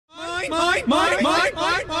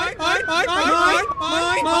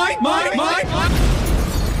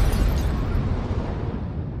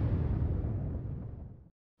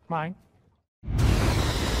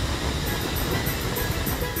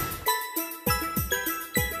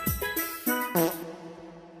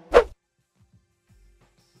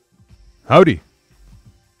Howdy!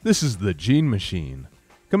 This is the Gene Machine,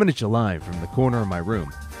 coming at you live from the corner of my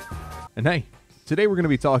room. And hey, today we're going to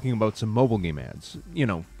be talking about some mobile game ads. You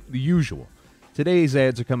know, the usual. Today's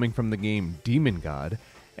ads are coming from the game Demon God,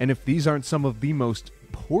 and if these aren't some of the most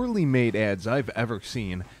poorly made ads I've ever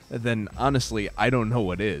seen, then honestly, I don't know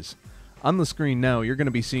what is. On the screen now, you're going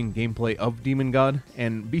to be seeing gameplay of Demon God,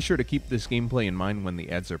 and be sure to keep this gameplay in mind when the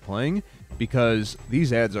ads are playing, because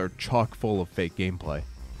these ads are chock full of fake gameplay.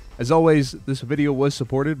 As always, this video was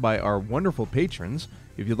supported by our wonderful patrons.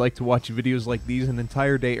 If you'd like to watch videos like these an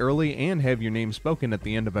entire day early and have your name spoken at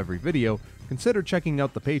the end of every video, consider checking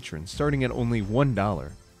out the patrons, starting at only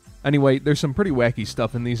 $1. Anyway, there's some pretty wacky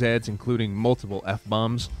stuff in these ads, including multiple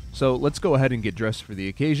F-bombs, so let's go ahead and get dressed for the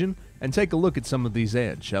occasion, and take a look at some of these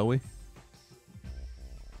ads, shall we?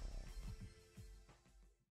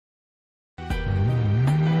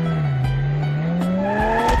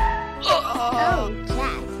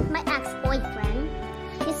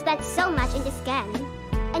 So much in this game,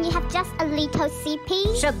 and you have just a little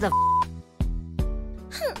CP? Shut the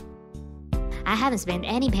I haven't spent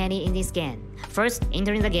any penny in this game. First,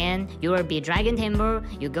 entering the game, you will be Dragon Timber,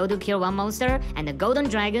 you go to kill one monster, and the Golden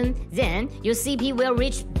Dragon, then your CP will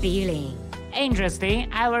reach billion. Interesting,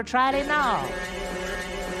 I will try it now.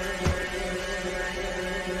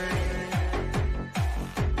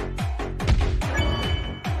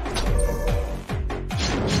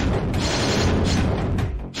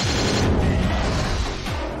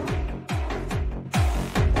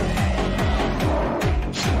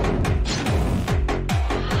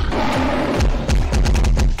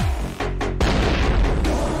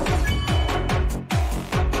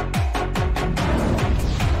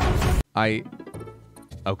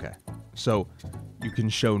 Okay, so you can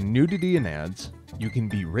show nudity in ads, you can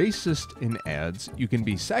be racist in ads, you can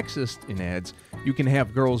be sexist in ads, you can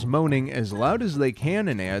have girls moaning as loud as they can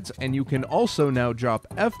in ads, and you can also now drop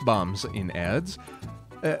F-bombs in ads.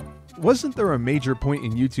 Wasn't there a major point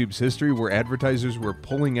in YouTube's history where advertisers were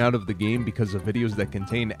pulling out of the game because of videos that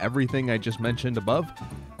contain everything I just mentioned above?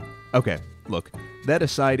 Okay, look, that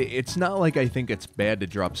aside, it's not like I think it's bad to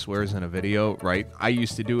drop swears in a video, right? I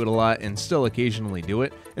used to do it a lot and still occasionally do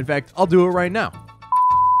it. In fact, I'll do it right now.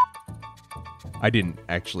 I didn't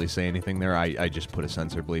actually say anything there, I just put a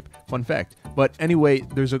censor bleep. Fun fact. But anyway,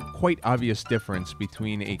 there's a quite obvious difference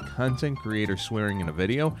between a content creator swearing in a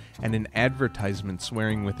video and an advertisement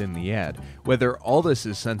swearing within the ad, whether all this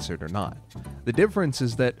is censored or not. The difference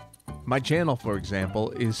is that my channel, for example,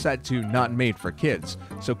 is set to not made for kids,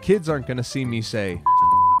 so kids aren't going to see me say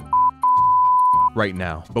right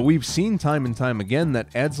now. But we've seen time and time again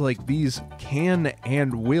that ads like these can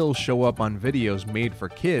and will show up on videos made for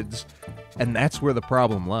kids, and that's where the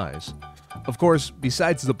problem lies. Of course,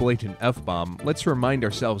 besides the blatant F-bomb, let's remind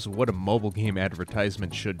ourselves what a mobile game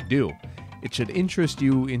advertisement should do. It should interest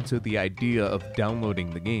you into the idea of downloading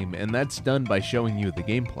the game, and that's done by showing you the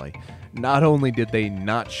gameplay. Not only did they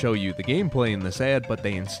not show you the gameplay in this ad, but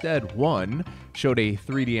they instead, 1, showed a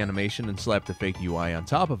 3D animation and slapped a fake UI on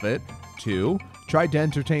top of it, 2, tried to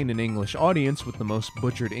entertain an English audience with the most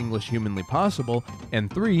butchered English humanly possible,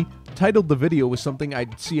 and 3, titled the video with something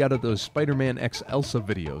I'd see out of those Spider-Man x Elsa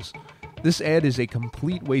videos. This ad is a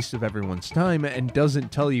complete waste of everyone's time and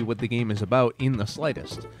doesn't tell you what the game is about in the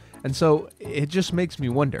slightest. And so, it just makes me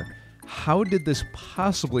wonder, how did this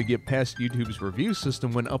possibly get past YouTube's review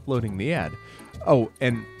system when uploading the ad? Oh,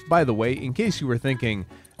 and by the way, in case you were thinking,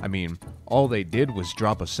 I mean, all they did was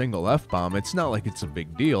drop a single F-bomb, it's not like it's a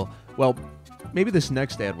big deal. Well, maybe this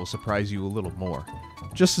next ad will surprise you a little more.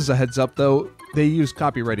 Just as a heads up though, they use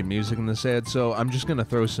copyrighted music in this ad, so I'm just gonna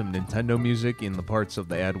throw some Nintendo music in the parts of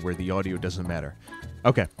the ad where the audio doesn't matter.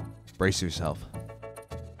 Okay, brace yourself.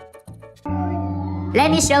 Let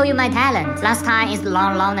me show you my talent. Last time is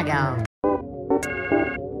long ago.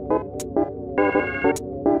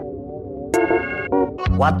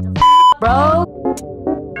 What the bro?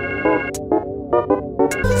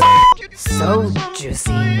 So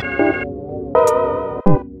juicy.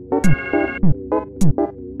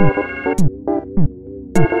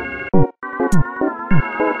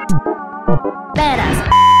 Badass.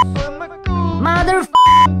 Mother.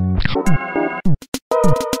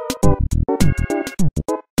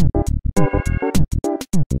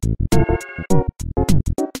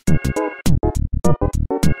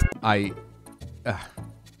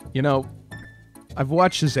 You know, I've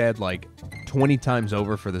watched this ad like 20 times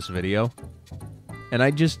over for this video, and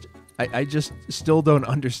I just still don't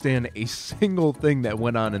understand a single thing that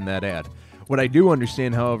went on in that ad. What I do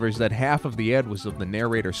understand, however, is that half of the ad was of the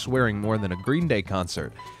narrator swearing more than a Green Day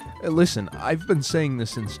concert. Listen, I've been saying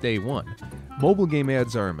this since day one. Mobile game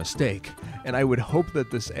ads are a mistake, and I would hope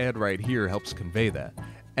that this ad right here helps convey that.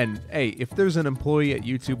 And hey, if there's an employee at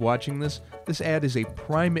YouTube watching this ad is a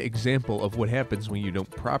prime example of what happens when you don't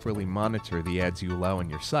properly monitor the ads you allow on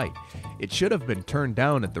your site. It should have been turned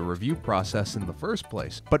down at the review process in the first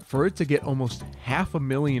place, but for it to get almost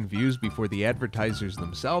 500,000 views before the advertisers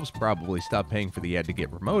themselves probably stop paying for the ad to get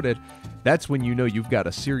promoted, that's when you know you've got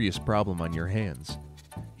a serious problem on your hands.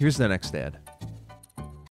 Here's the next ad.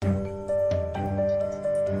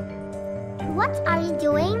 What are you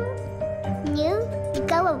doing? New?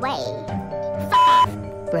 Go away.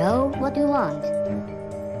 Bro, what do you want?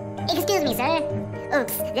 Excuse me, sir.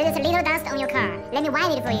 Oops, there is a little dust on your car. Let me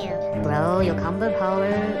wipe it for you. Bro, your combo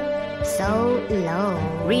power so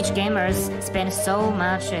low. Rich gamers spend so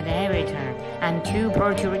much at every turn. I'm too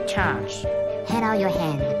poor to recharge. Hand out your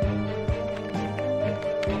hand.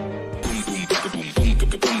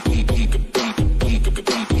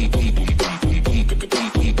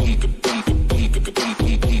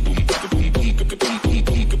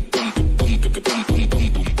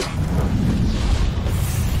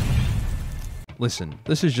 Listen,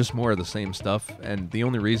 this is just more of the same stuff, and the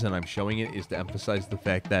only reason I'm showing it is to emphasize the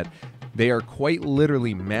fact that they are quite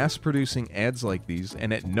literally mass-producing ads like these,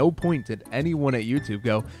 and at no point did anyone at YouTube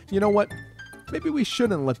go, you know what, maybe we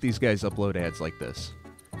shouldn't let these guys upload ads like this.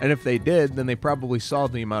 And if they did, then they probably saw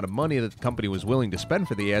the amount of money that the company was willing to spend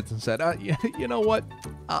for the ads and said, you know what,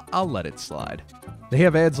 I'll let it slide. They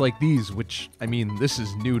have ads like these, which, I mean, this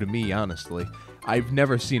is new to me, honestly. I've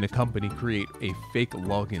never seen a company create a fake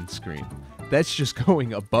login screen. That's just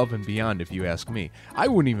going above and beyond, if you ask me. I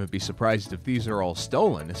wouldn't even be surprised if these are all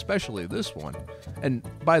stolen, especially this one. And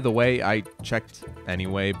by the way, I checked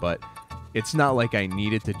anyway, but it's not like I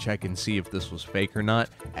needed to check and see if this was fake or not.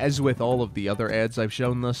 As with all of the other ads I've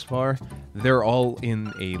shown thus far, they're all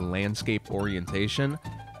in a landscape orientation.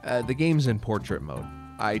 The game's in portrait mode.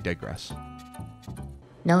 I digress.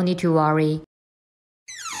 No need to worry.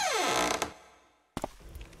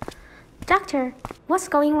 Doctor, what's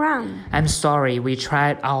going wrong? I'm sorry, we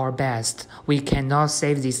tried our best. We cannot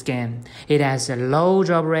save this game. It has a low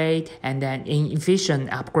drop rate and an inefficient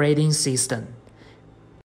upgrading system.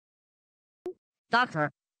 Doctor,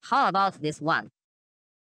 how about this one?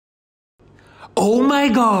 Oh my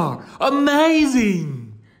god!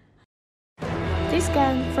 Amazing! This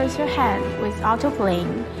game fills your head with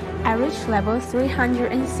autoplaying. I reached level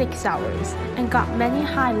 306 hours and got many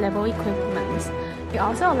high-level equipments. It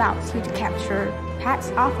also allows you to capture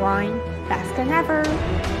pets offline, best than ever.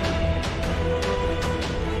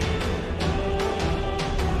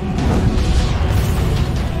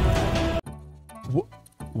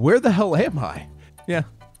 Where the hell am I? Yeah,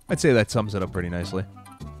 I'd say that sums it up pretty nicely.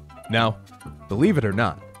 Now, believe it or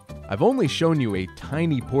not, I've only shown you a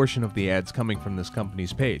tiny portion of the ads coming from this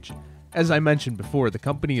company's page. As I mentioned before, the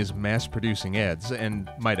company is mass-producing ads,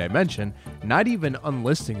 and might I mention, not even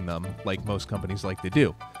unlisting them like most companies like to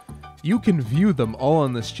do. You can view them all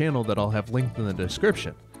on this channel that I'll have linked in the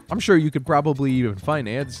description. I'm sure you could probably even find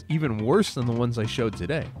ads even worse than the ones I showed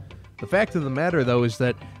today. The fact of the matter, though, is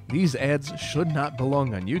that these ads should not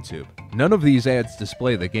belong on YouTube. None of these ads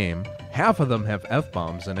display the game, half of them have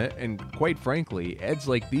F-bombs in it, and quite frankly, ads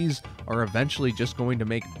like these are eventually just going to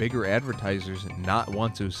make bigger advertisers not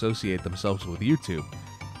want to associate themselves with YouTube.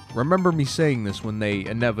 Remember me saying this when they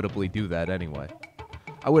inevitably do that anyway.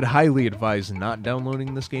 I would highly advise not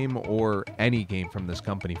downloading this game, or any game from this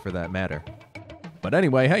company for that matter. But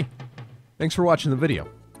anyway, hey, thanks for watching the video.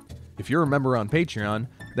 If you're a member on Patreon,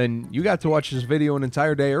 then you got to watch this video an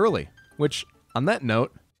entire day early, which, on that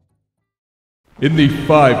note... In the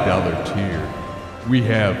 $5 tier, we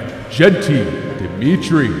have Genty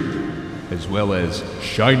Dimitri, as well as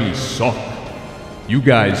Shiny Sock. You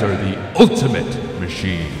guys are the ultimate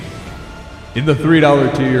machine. In the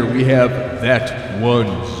 $3 tier, we have That One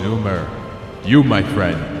Zoomer. You, my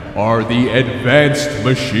friend, are the advanced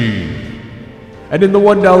machine. And in the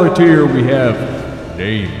 $1 tier, we have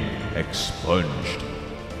Name Expunged.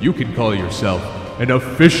 You can call yourself an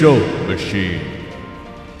official machine.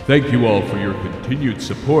 Thank you all for your continued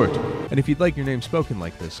support. And if you'd like your name spoken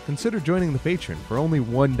like this, consider joining the Patreon for only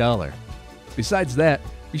 $1. Besides that,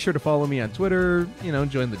 be sure to follow me on Twitter,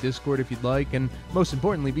 join the Discord if you'd like, and most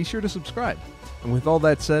importantly, be sure to subscribe. And with all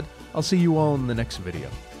that said, I'll see you all in the next video.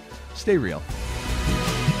 Stay real.